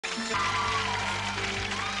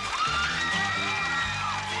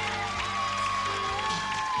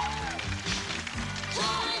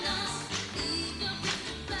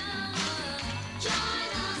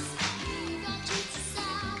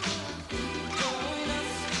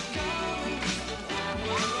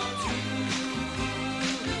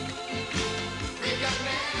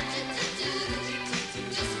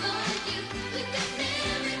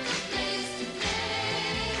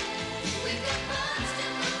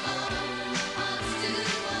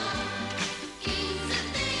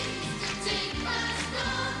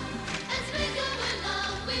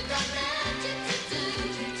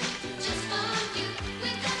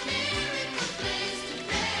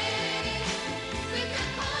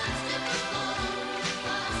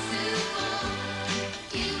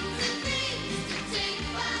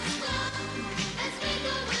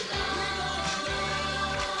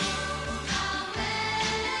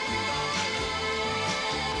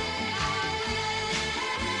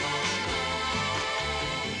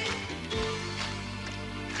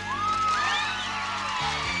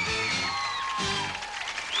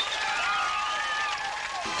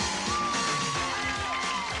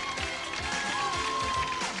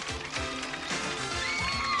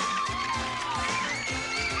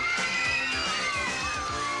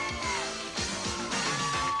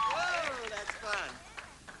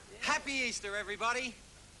everybody.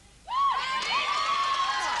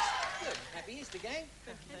 Good. Happy Easter, gang.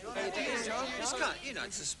 It's kind of, you know,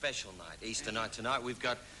 it's a special night, Easter night tonight. We've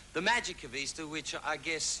got the magic of Easter, which I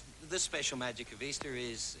guess the special magic of Easter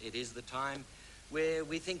is it is the time where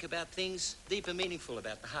we think about things deep and meaningful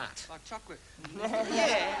about the heart. Like chocolate.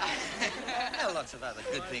 Yeah. Well, lots of other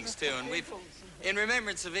good things too. And we've, in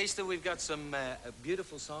remembrance of Easter, we've got some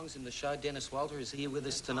beautiful songs in the show. Dennis Walter is here with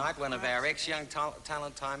us tonight, one of our ex-young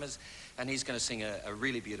talent timers, and he's going to sing a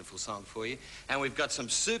really beautiful song for you. And we've got some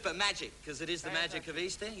super magic, because it is the magic of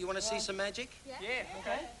Easter. You want to see some magic? Yeah.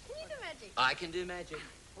 Okay. Can you do magic? I can do magic.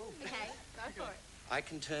 Okay, go for it. I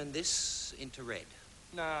can turn this into red.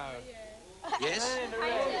 No. Yes?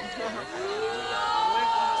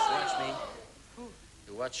 Watch me.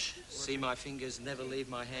 You watch, see my fingers never leave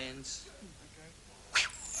my hands.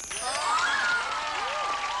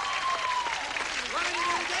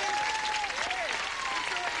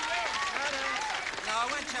 No, I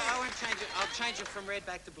won't change it. I'll change it from red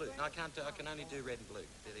back to blue. No, I can't do, I can only do red and blue.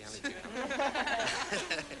 They're the only two.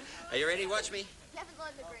 Are you ready? Watch me. You haven't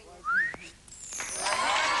learned the green.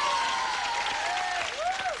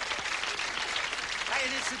 Hey,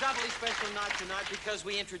 and it's a doubly special night tonight because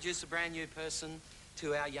we introduce a brand new person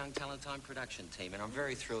to our Young Talent Time production team. And I'm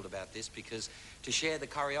very thrilled about this because to share the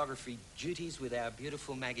choreography duties with our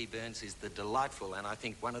beautiful Maggie Burns is the delightful and I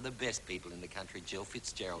think one of the best people in the country, Jill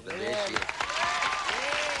Fitzgerald. And there she is. So,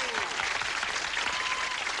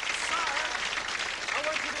 I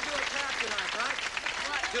want you to do a crowd tonight, right?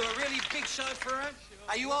 Do a really big show for her.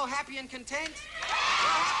 Are you all happy and content? Well,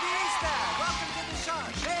 happy Easter! Welcome to the show.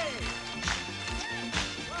 Hey!